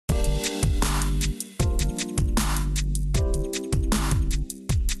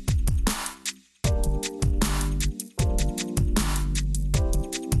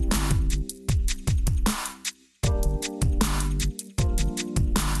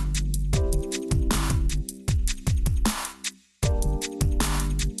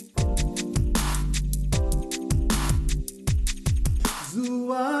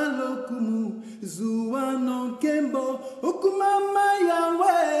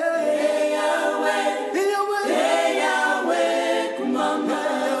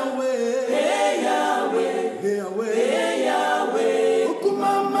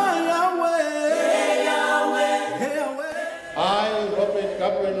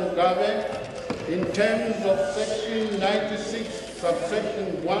Mugabe, in terms of Section 96,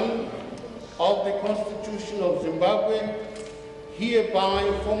 subsection 1 of the Constitution of Zimbabwe, hereby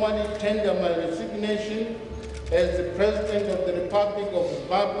formally tender my resignation as the President of the Republic of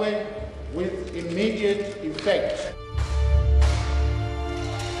Zimbabwe with immediate effect.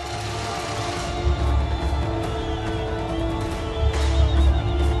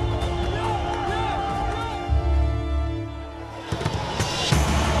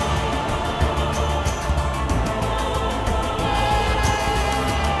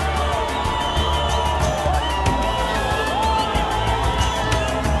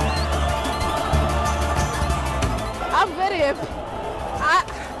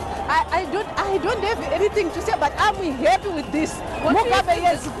 I don't have anything to say, but I'm happy with this. Mugabe,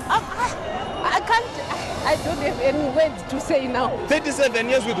 yes. I don't have any words to say now. 37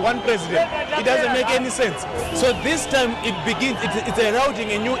 years with one president, it doesn't make any sense. So this time it begins, it's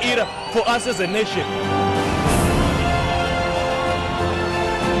heralding a new era for us as a nation.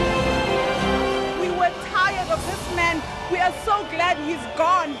 We were tired of this man. We are so glad he's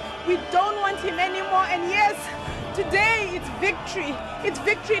gone. We don't want him anymore, and yes, today it's victory. It's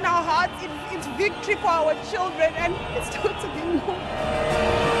victory in our hearts. It's victory for our children, and it's totally more.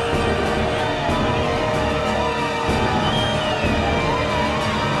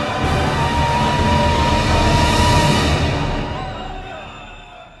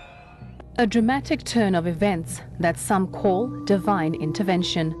 A dramatic turn of events that some call divine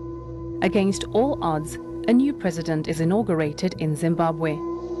intervention. Against all odds, a new president is inaugurated in Zimbabwe.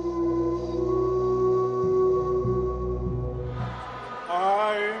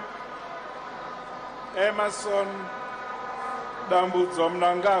 Emerson Dambudzo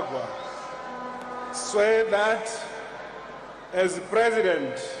Mnangagwa, swear that as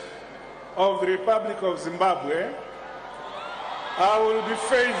President of the Republic of Zimbabwe, I will be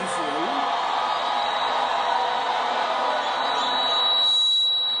faithful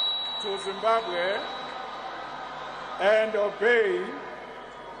to Zimbabwe and obey,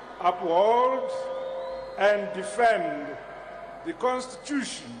 uphold, and defend the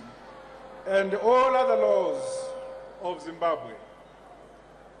Constitution and all other laws of Zimbabwe,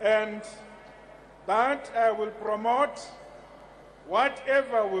 and that I will promote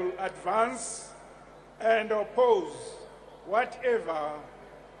whatever will advance and oppose whatever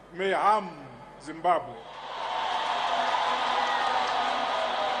may harm Zimbabwe.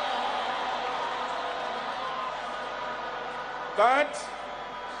 That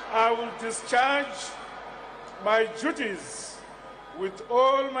I will discharge my duties with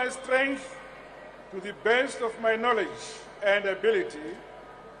all my strength, to the best of my knowledge and ability,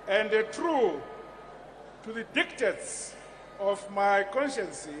 and true to the dictates of my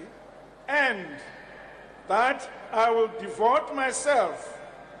conscience, and that I will devote myself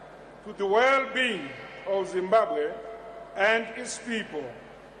to the well-being of Zimbabwe and its people.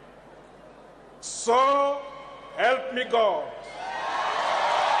 So help me God.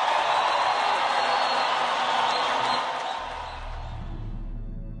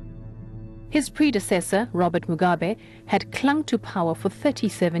 His predecessor, Robert Mugabe, had clung to power for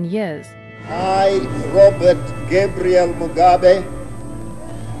 37 years. I, Robert Gabriel Mugabe,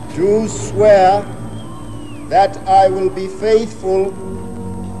 do swear that I will be faithful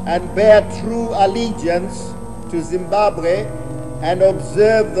and bear true allegiance to Zimbabwe and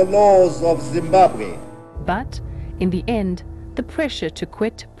observe the laws of Zimbabwe. But in the end, the pressure to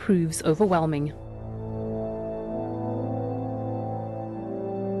quit proves overwhelming.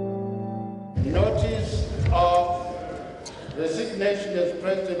 Notice of resignation as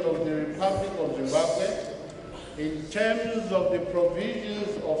President of the Republic of Zimbabwe in terms of the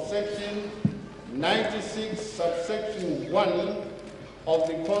provisions of Section 96, subsection 1 of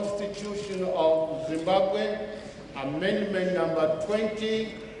the Constitution of Zimbabwe, Amendment number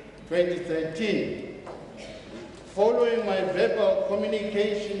 20, 2013. Following my verbal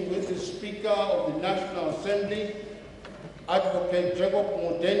communication with the Speaker of the National Assembly, Advocate Jacob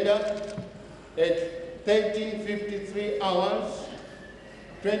Mudenda, at 13:53 hours,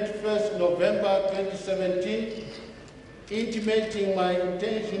 21st November 2017, intimating my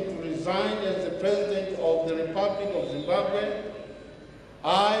intention to resign as the President of the Republic of Zimbabwe,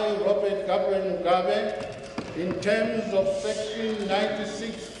 I, Robert Gabriel Mugabe, in terms of Section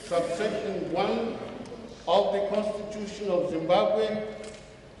 96, subsection 1 of the Constitution of Zimbabwe,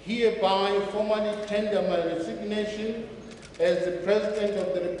 hereby formally tender my resignation as the President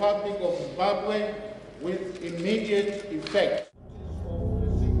of the Republic of Zimbabwe with immediate effect.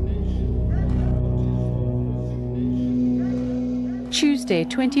 Tuesday,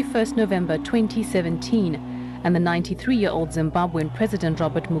 21st November 2017, and the 93-year-old Zimbabwean President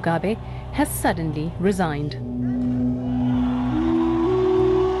Robert Mugabe has suddenly resigned.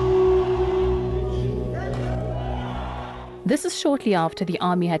 This is shortly after the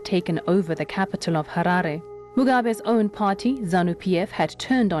army had taken over the capital of Harare. Mugabe's own party, ZANU-PF, had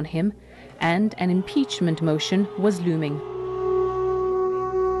turned on him, and an impeachment motion was looming.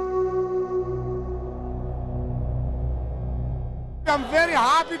 I'm very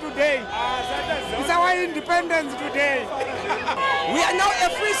happy today. It's our independence today. We are now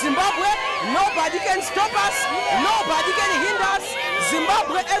a free Zimbabwe. Nobody can stop us. Nobody can hinder us.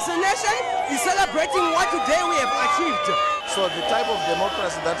 Zimbabwe as a nation is celebrating what today we have achieved. So the type of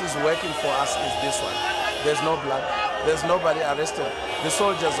democracy that is working for us is this one. There's no blood. There's nobody arrested. The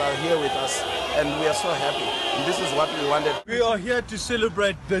soldiers are here with us, and we are so happy. And this is what we wanted. We are here to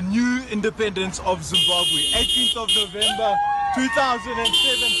celebrate the new independence of Zimbabwe, 18th of November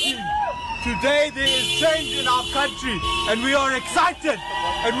 2017. Today there is change in our country, and we are excited,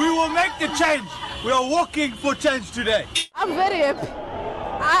 and we will make the change. We are walking for change today. I'm very happy.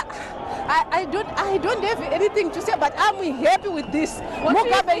 I don't have anything to say, but I'm happy with this.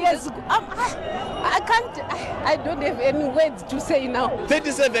 Mugabe, yes, I don't have any words to say now.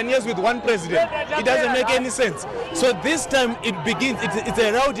 37 years with one president, it doesn't make any sense. So this time it begins, it's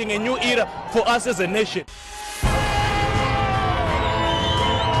heralding a new era for us as a nation.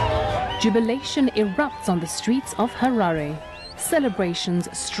 Jubilation erupts on the streets of Harare. Celebrations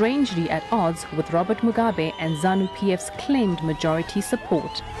strangely at odds with Robert Mugabe and ZANU-PF's claimed majority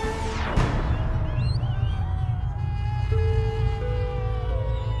support.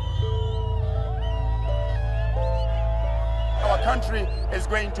 Our country is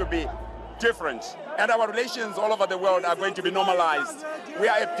going to be different, and our relations all over the world are going to be normalized. We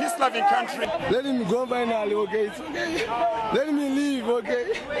are a peace-loving country. Let him go finally, okay? It's okay. Let me leave,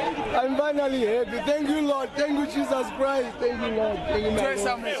 okay? I'm finally happy. Thank you, Lord. Thank you, Jesus Christ. Thank you, Lord. Thank you, my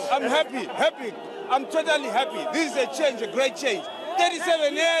Lord. I'm happy. I'm totally happy. This is a change, a great change.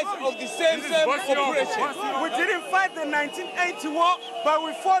 37 years of the same operation. We didn't fight the 1980 war, but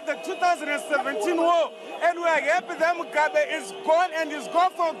we fought the 2017 war. And we are happy that Mugabe is gone, and is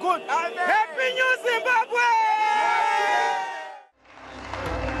gone for good. Happy New Zimbabwe!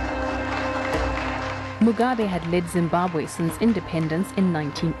 Mugabe had led Zimbabwe since independence in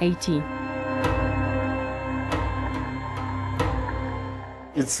 1980.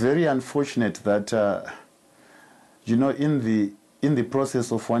 It's very unfortunate that, in the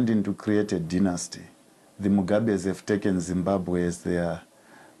process of wanting to create a dynasty, the Mugabes have taken Zimbabwe as their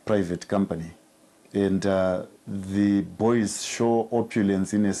private company. And the boys show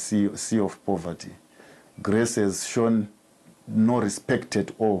opulence in a sea of poverty. Grace has shown no respect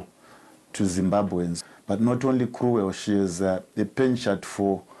at all to Zimbabweans. But not only cruel, she is a penchant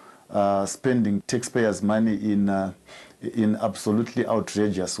for spending taxpayers' money in absolutely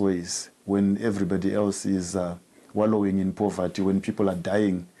outrageous ways when everybody else is wallowing in poverty, when people are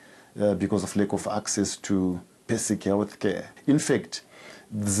dying because of lack of access to basic health care. In fact,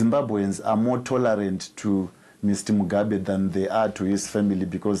 the Zimbabweans are more tolerant to Mr. Mugabe than they are to his family,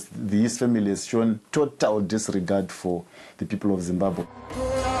 because his family has shown total disregard for the people of Zimbabwe.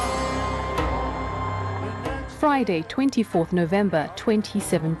 Friday, 24th November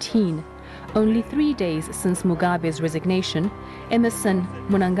 2017. Only 3 days since Mugabe's resignation, Emmerson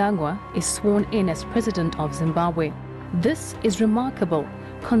Mnangagwa is sworn in as president of Zimbabwe. This is remarkable,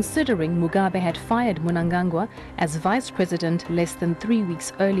 considering Mugabe had fired Mnangagwa as vice president less than 3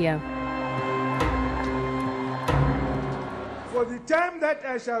 weeks earlier. For the time that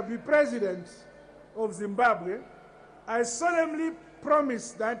I shall be president of Zimbabwe, I solemnly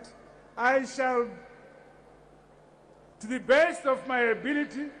promise that I shall, to the best of my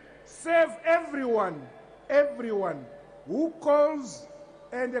ability, serve everyone who calls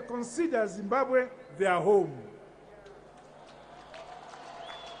and considers Zimbabwe their home.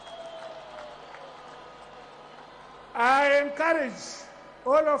 I encourage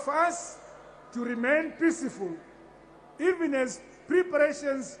all of us to remain peaceful, even as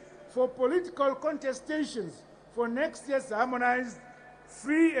preparations for political contestations for next year's harmonized,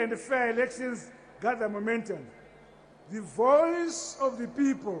 free and fair elections gather momentum. The voice of the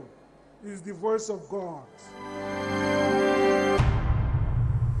people is the voice of God.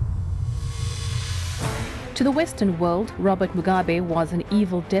 To the Western world, Robert Mugabe was an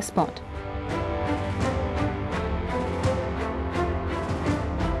evil despot.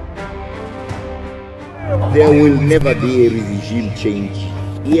 There will never be a regime change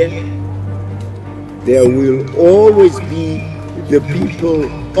here. There will always be the people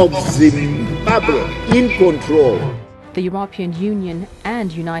of Zimbabwe in control. The European Union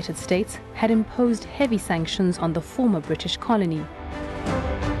and United States had imposed heavy sanctions on the former British colony.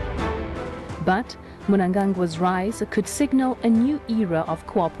 But Mnangagwa's rise could signal a new era of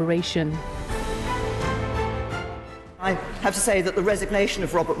cooperation. I have to say that the resignation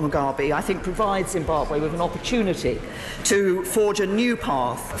of Robert Mugabe, I think, provides Zimbabwe with an opportunity to forge a new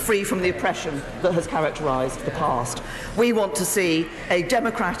path free from the oppression that has characterised the past. We want to see a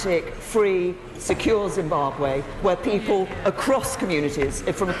democratic, free, secure Zimbabwe where people across communities,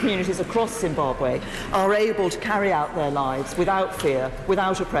 from communities across Zimbabwe, are able to carry out their lives without fear,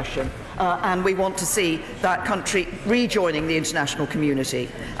 without oppression. And we want to see that country rejoining the international community.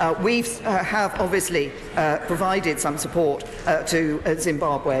 We have obviously provided some support to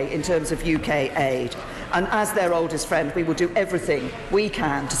Zimbabwe in terms of UK aid. And as their oldest friend, we will do everything we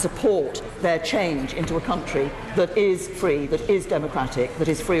can to support their change into a country that is free, that is democratic, that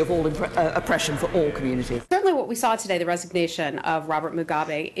is free of all oppression for all communities. Certainly what we saw today, the resignation of Robert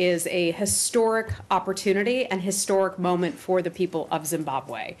Mugabe, is a historic opportunity and historic moment for the people of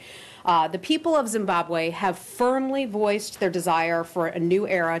Zimbabwe. The people of Zimbabwe have firmly voiced their desire for a new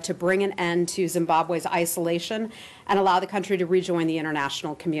era to bring an end to Zimbabwe's isolation and allow the country to rejoin the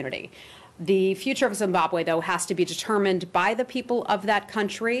international community. The future of Zimbabwe, though, has to be determined by the people of that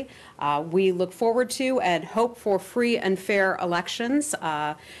country. We look forward to and hope for free and fair elections.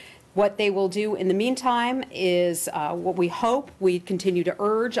 What they will do in the meantime is what we hope. We continue to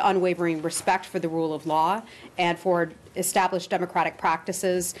urge unwavering respect for the rule of law and for established democratic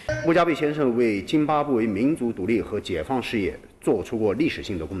practices. 穆加贝先生为津巴布韦民族独立和解放事业做出过历史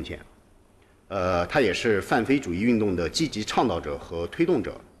性的贡献。他也是泛非主义运动的积极倡导者和推动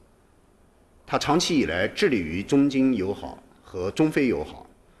者。他长期以来致力于中津友好和中非友好，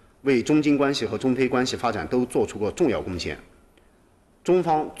为中津关系和中非关系发展都做出过重要贡献。中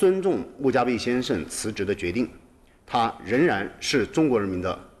方尊重穆加贝先生辞职的决定，他仍然是中国人民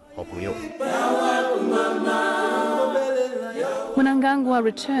的好朋友。Mnangagwa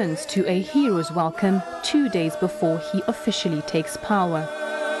returns to a hero's welcome 2 days before he officially takes power.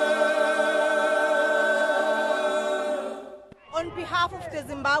 On behalf of the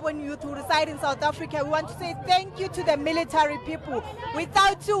Zimbabwean youth who reside in South Africa, we want to say thank you to the military people.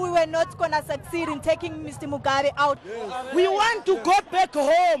 Without you, we were not going to succeed in taking Mr. Mugabe out. We want to go back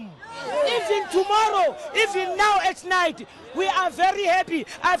home. Even tomorrow, even now at night, we are very happy.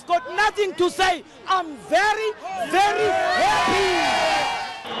 I've got nothing to say. I'm very, very happy.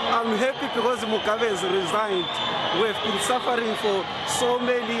 I'm happy because Mugabe has resigned. We have been suffering for so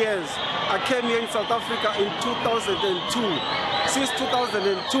many years. I came here in South Africa in 2002. Since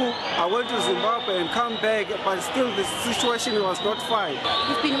 2002, I went to Zimbabwe and come back, but still the situation was not fine.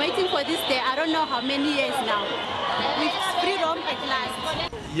 We've been waiting for this day, I don't know how many years now. With freedom at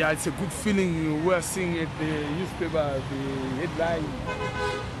last. Yeah, it's a good feeling. We are seeing at the newspaper, the headline,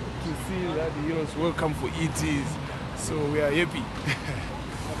 to see that the heroes welcome for ETs. So we are happy.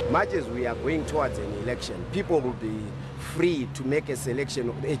 Much as we are going towards an election, people will be free to make a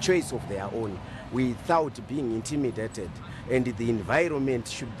selection, a choice of their own, without being intimidated. And the environment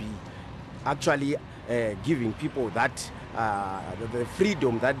should be actually giving people that the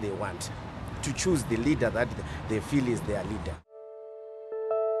freedom that they want to choose the leader that they feel is their leader.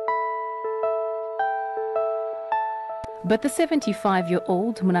 But the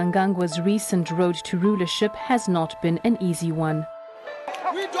 75-year-old Mnangagwa's recent road to rulership has not been an easy one.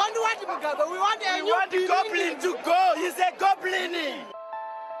 We don't want Mugabe, we want a goblin to go. He's a goblin.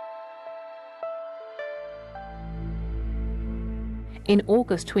 In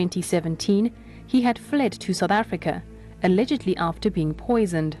August 2017, he had fled to South Africa, allegedly after being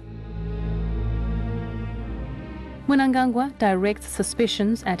poisoned. Mnangagwa directs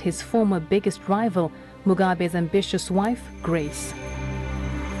suspicions at his former biggest rival, Mugabe's ambitious wife, Grace.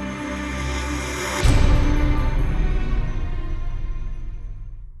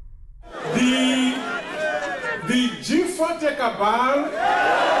 The G40 cabal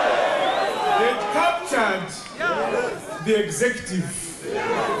had captured the executive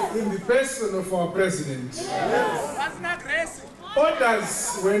in the person of our president.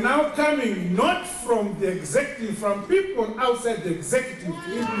 Orders were now coming not from the executive, from people outside the executive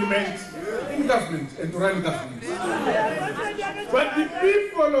to implement in government and to run government. But the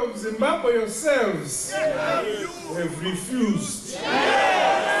people of Zimbabwe yourselves have refused.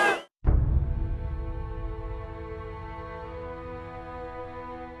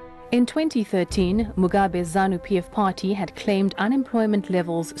 In 2013, Mugabe's ZANU-PF party had claimed unemployment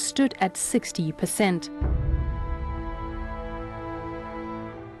levels stood at 60%.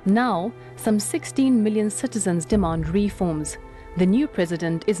 Now, some 16 million citizens demand reforms. The new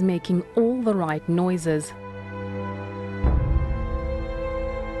president is making all the right noises.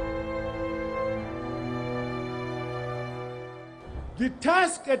 The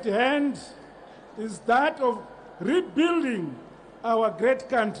task at hand is that of rebuilding our great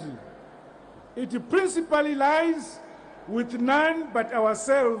country. It principally lies with none but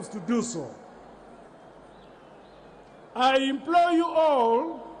ourselves to do so. I implore you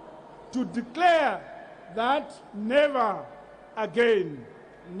all to declare that never again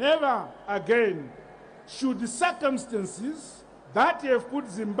should the circumstances that have put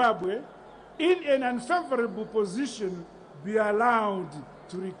Zimbabwe in an unfavorable position be allowed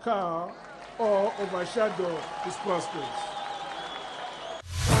to recur or overshadow its prospects.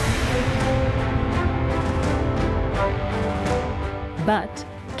 But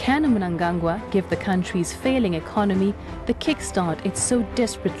can Mnangagwa give the country's failing economy the kickstart it so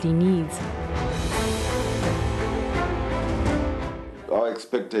desperately needs? Our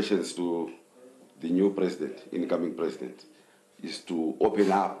expectations to the new president, incoming president, is to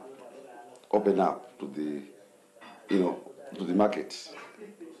open up to the, to the markets,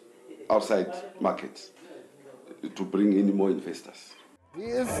 outside markets, to bring in more investors. He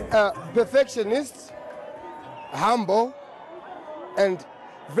is a perfectionist, humble, and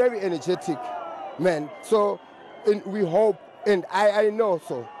very energetic man. So we hope, and I know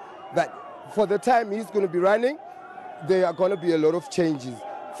so, that for the time he's going to be running, there are going to be a lot of changes.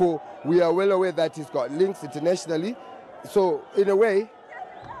 For we are well aware that he's got links internationally. So in a way,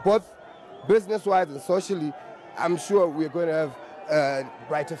 both business-wise and socially, I'm sure we're going to have a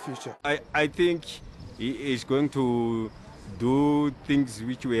brighter future. I think he is going to do things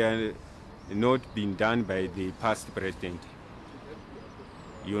which were not being done by the past president.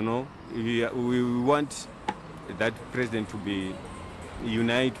 You know, we want that president to be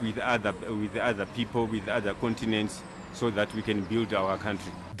unite with other people, with other continents, so that we can build our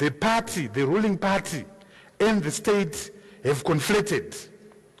country. The party, the ruling party, and the state have conflated.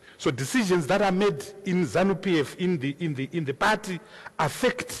 So decisions that are made in ZANU-PF in the party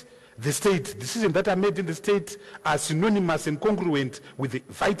affect the state. Decisions that are made in the state are synonymous and congruent with the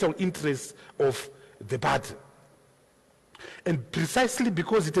vital interests of the party. And precisely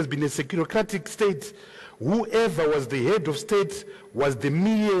because it has been a securocratic state, whoever was the head of state was the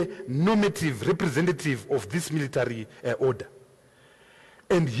mere normative representative of this military order.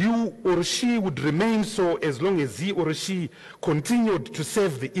 And he or she would remain so as long as he or she continued to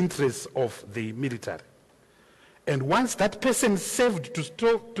serve the interests of the military. And once that person served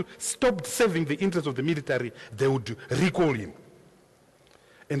to stop serving the interests of the military, they would recall him.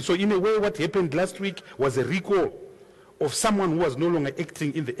 And so in a way, what happened last week was a recall of someone who was no longer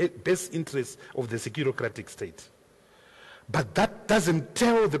acting in the best interests of the securocratic state. But that doesn't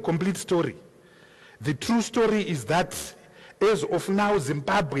tell the complete story. The true story is that as of now,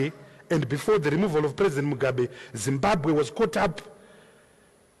 Zimbabwe, and before the removal of President Mugabe, Zimbabwe was caught up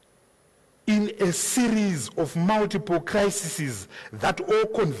in a series of multiple crises that all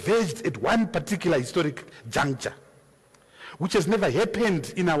converged at one particular historic juncture, which has never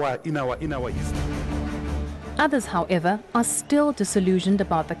happened in our history. Others, however, are still disillusioned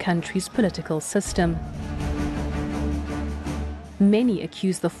about the country's political system. Many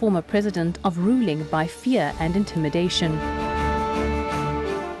accuse the former president of ruling by fear and intimidation.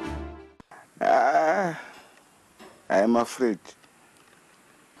 I am afraid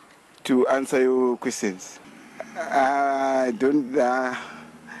to answer your questions. I don't.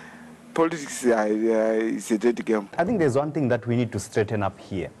 Politics is a dirty game. I think there's one thing that we need to straighten up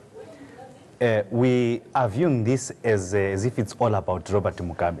here. We are viewing this as if it's all about Robert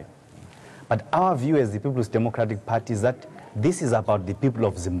Mugabe. But our view as the People's Democratic Party is that this is about the people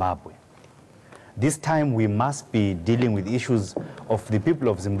of Zimbabwe. This time we must be dealing with issues of the people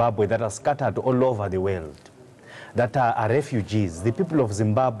of Zimbabwe that are scattered all over the world, that are refugees, the people of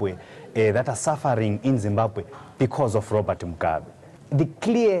Zimbabwe that are suffering in Zimbabwe because of Robert Mugabe. The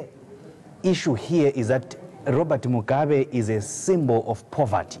clear issue here is that Robert Mugabe is a symbol of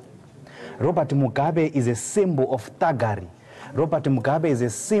poverty. Robert Mugabe is a symbol of thuggery. Robert Mugabe is a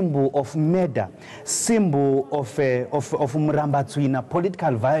symbol of murder, symbol of Murambatswina,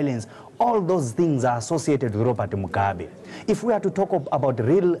 political violence. All those things are associated with Robert Mugabe. If we are to talk about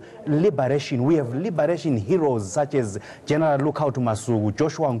real liberation, we have liberation heroes such as General Lukautu Masuku,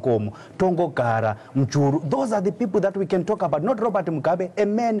 Joshua Nkomo, Tongo Gara, Mjuru. Those are the people that we can talk about, not Robert Mugabe, a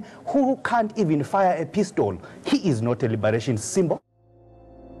man who can't even fire a pistol. He is not a liberation symbol.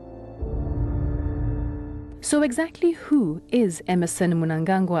 So exactly who is Emmerson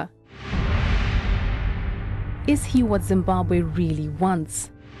Mnangagwa? Is he what Zimbabwe really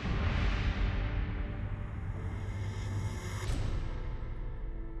wants?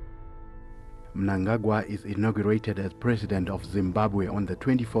 Mnangagwa is inaugurated as president of Zimbabwe on the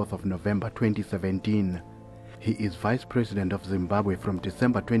 24th of November 2017. He is Vice President of Zimbabwe from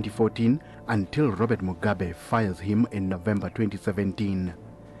December 2014 until Robert Mugabe fires him in November 2017.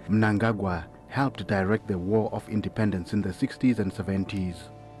 Mnangagwa helped direct the War of Independence in the 60s and 70s.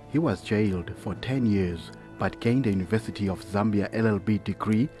 He was jailed for 10 years but gained a University of Zambia LLB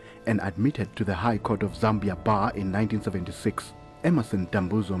degree and admitted to the High Court of Zambia Bar in 1976. Emerson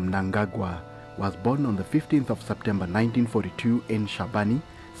Dambuzo Mnangagwa was born on the 15th of September 1942 in Shabani,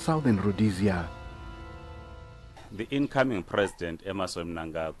 southern Rhodesia. The incoming president, Emerson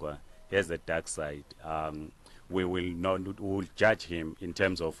Mnangagwa, has a dark side. We will judge him in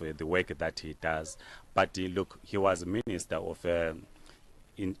terms of the work that he does. But look, he was Minister of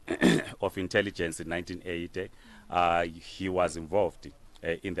Intelligence in 1980. He was involved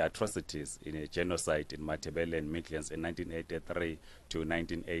in the atrocities in a genocide in Matabele and Midlands in 1983 to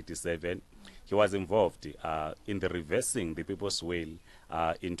 1987. He was involved in the reversing the people's will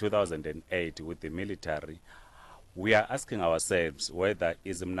in 2008 with the military. We are asking ourselves whether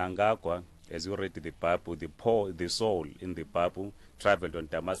is Mnangagwa, as you read the Bible, the soul in the Bible traveled on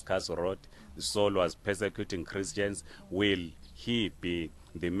Damascus Road, the soul was persecuting Christians. Will he be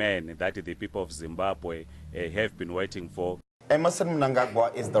the man that the people of Zimbabwe have been waiting for? Emerson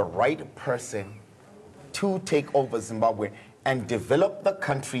Mnangagwa is the right person to take over Zimbabwe and develop the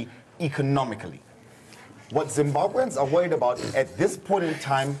country economically. What Zimbabweans are worried about at this point in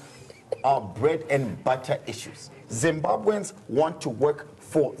time are bread and butter issues. Zimbabweans want to work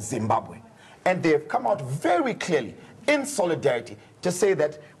for Zimbabwe. And they have come out very clearly in solidarity to say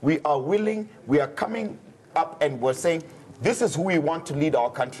that we are willing, we are coming up and we're saying, this is who we want to lead our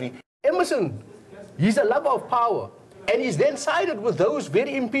country. Emerson, he's a lover of power. And he's then sided with those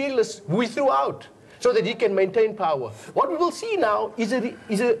very imperialists who he threw out so that he can maintain power. What we will see now is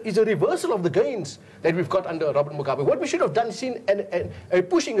a reversal of the gains that we've got under Robert Mugabe. What we should have done is seen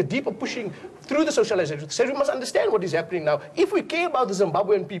a deeper pushing through the socialization. So we must understand what is happening now. If we care about the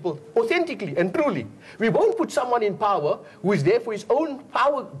Zimbabwean people authentically and truly, we won't put someone in power who is there for his own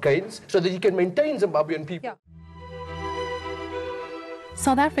power gains so that he can maintain Zimbabwean people. Yeah.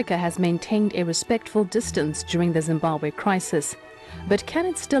 South Africa has maintained a respectful distance during the Zimbabwe crisis, but can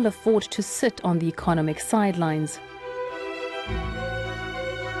it still afford to sit on the economic sidelines?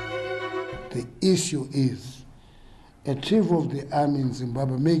 The issue is, a chief of the army in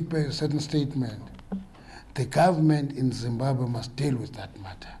Zimbabwe may make a certain statement. The government in Zimbabwe must deal with that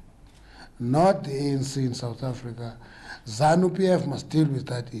matter, not the ANC in South Africa. ZANU-PF must deal with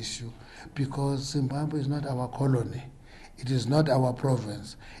that issue because Zimbabwe is not our colony. It is not our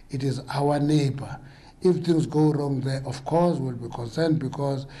province. It is our neighbor. If things go wrong there, of course, we'll be concerned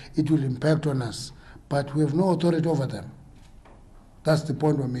because it will impact on us. But we have no authority over them. That's the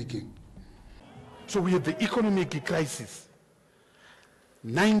point we're making. So we have the economic crisis.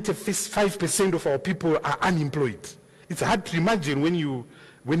 95% of our people are unemployed. It's hard to imagine when you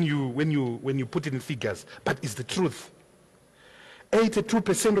put it in figures, but it's the truth.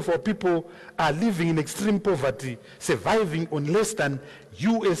 82% of our people are living in extreme poverty, surviving on less than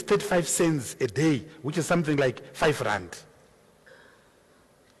US 35 cents a day, which is something like 5 rand.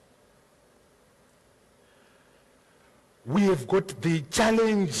 We have got the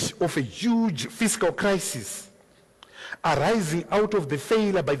challenge of a huge fiscal crisis arising out of the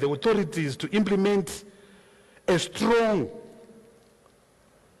failure by the authorities to implement a strong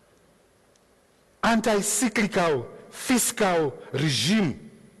anti-cyclical fiscal regime.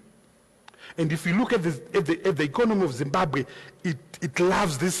 And if you look at the economy of Zimbabwe, it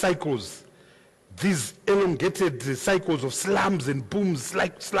loves these cycles, these elongated cycles of slums and booms,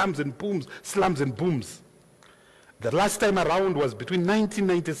 like slums and booms, slums and booms. The last time around was between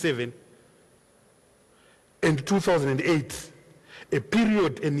 1997 and 2008, a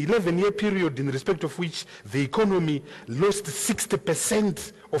period, an 11-year period in respect of which the economy lost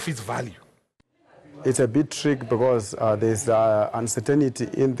 60% of its value. It's a bit tricky because there's uncertainty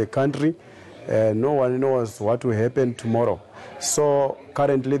in the country. No one knows what will happen tomorrow. So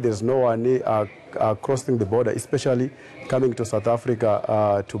currently there's no one crossing the border, especially coming to South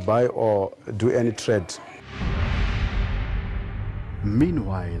Africa to buy or do any trade.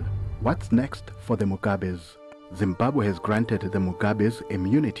 Meanwhile, what's next for the Mugabes? Zimbabwe has granted the Mugabes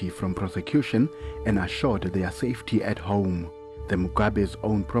immunity from prosecution and assured their safety at home. The Mugabes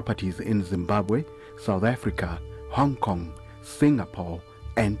own properties in Zimbabwe, South Africa, Hong Kong, Singapore,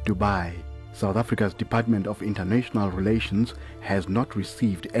 and Dubai. South Africa's Department of International Relations has not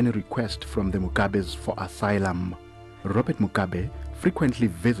received any request from the Mugabes for asylum. Robert Mugabe frequently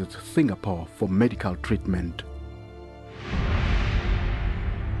visits Singapore for medical treatment.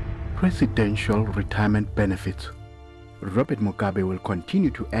 Presidential retirement benefits. Robert Mugabe will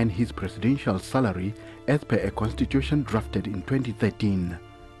continue to earn his presidential salary as per a constitution drafted in 2013.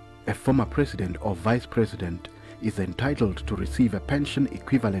 A former president or vice president is entitled to receive a pension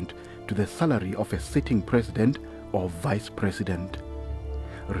equivalent to the salary of a sitting president or vice president.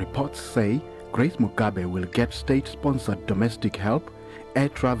 Reports say Grace Mugabe will get state-sponsored domestic help, air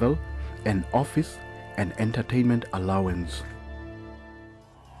travel, an office, and entertainment allowance.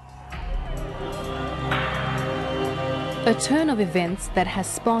 A turn of events that has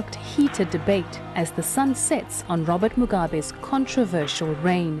sparked heated debate as the sun sets on Robert Mugabe's controversial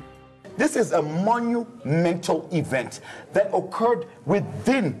reign. This is a monumental event that occurred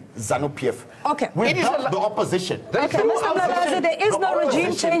within ZANU-PF. Okay. Without the opposition. Okay, Mr. Mlabazi, there is no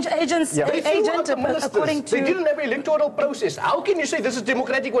regime change agent according to... They didn't have an electoral process. How can you say this is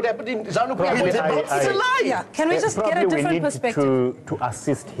democratic what happened in ZANU-PF? It's a lie. Yeah. Can we just get a different perspective? To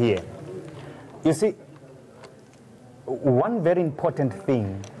assist here. You see, one very important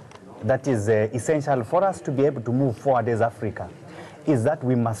thing that is essential for us to be able to move forward as Africa is that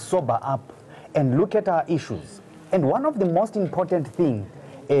we must sober up and look at our issues. And one of the most important things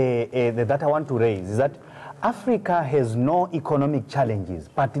that I want to raise is that Africa has no economic challenges,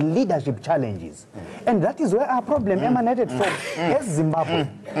 but leadership challenges. And that is where our problem emanated from as Zimbabwe.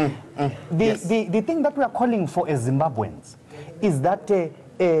 The thing that we are calling for as Zimbabweans is that there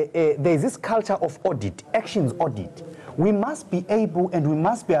is this culture of audit, actions audit. We must be able and we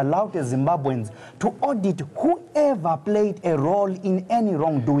must be allowed as Zimbabweans to audit whoever played a role in any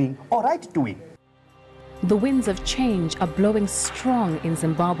wrongdoing or right doing. The winds of change are blowing strong in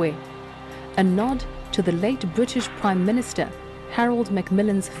Zimbabwe. A nod to the late British Prime Minister Harold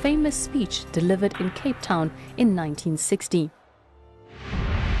Macmillan's famous speech delivered in Cape Town in 1960.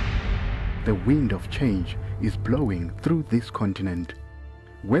 The wind of change is blowing through this continent.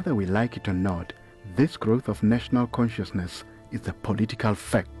 Whether we like it or not, this growth of national consciousness is a political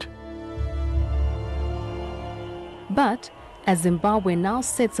fact. But as Zimbabwe now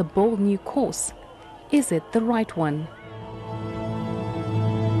sets a bold new course, is it the right one?